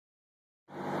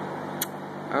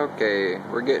Okay,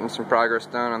 we're getting some progress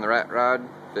done on the rat rod,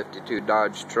 52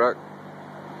 Dodge truck.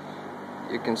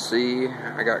 You can see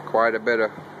I got quite a bit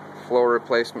of floor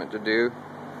replacement to do,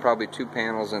 probably 2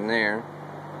 panels in there.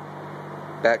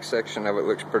 Back section of it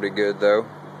looks pretty good though,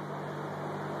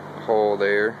 hole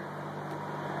there,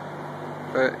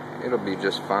 but it'll be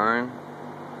just fine.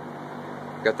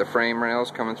 Got the frame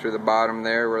rails coming through the bottom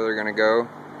there where they're going to go,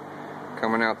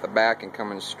 coming out the back and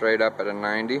coming straight up at a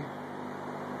 90.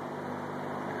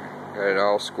 Got it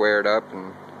all squared up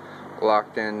and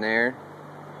locked in there.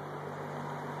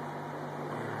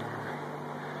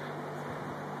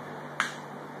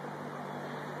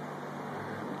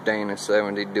 Dana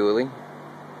 70 dually,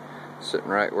 sitting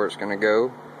right where it's going to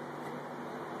go.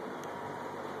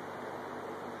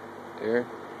 There.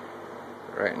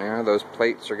 Right now, those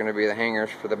plates are going to be the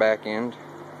hangers for the back end.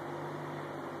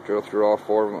 Drill through all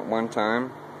 4 of them at one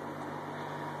time.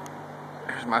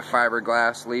 There's my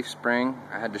fiberglass leaf spring.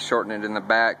 I had to shorten it in the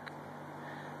back.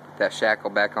 Put that shackle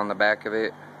back on the back of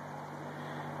it.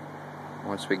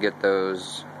 Once we get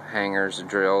those hangers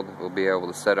drilled, we'll be able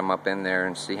to set them up in there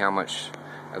and see how much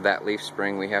of that leaf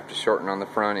spring we have to shorten on the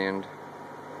front end.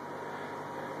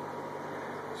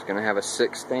 It's going to have a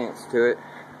 6 stance to it.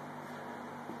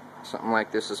 Something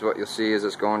like this is what you'll see as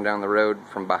it's going down the road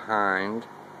from behind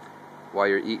while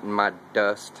you're eating my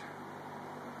dust.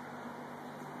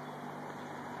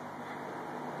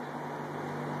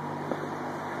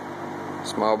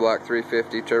 Small block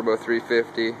 350, turbo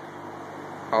 350,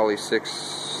 Holley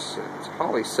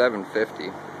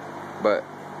 750, but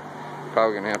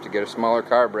probably gonna have to get a smaller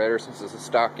carburetor since it's a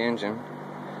stock engine.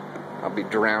 I'll be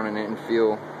drowning it in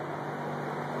fuel.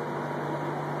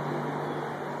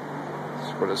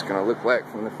 That's what it's gonna look like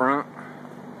from the front.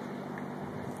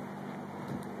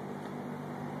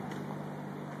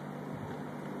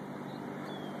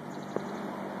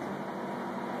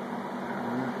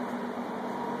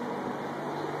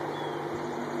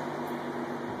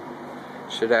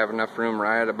 Should have enough room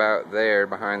right about there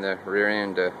behind the rear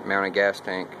end to mount a gas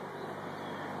tank.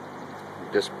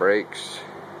 Disc brakes.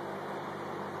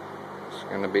 It's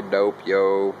gonna be dope,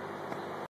 yo.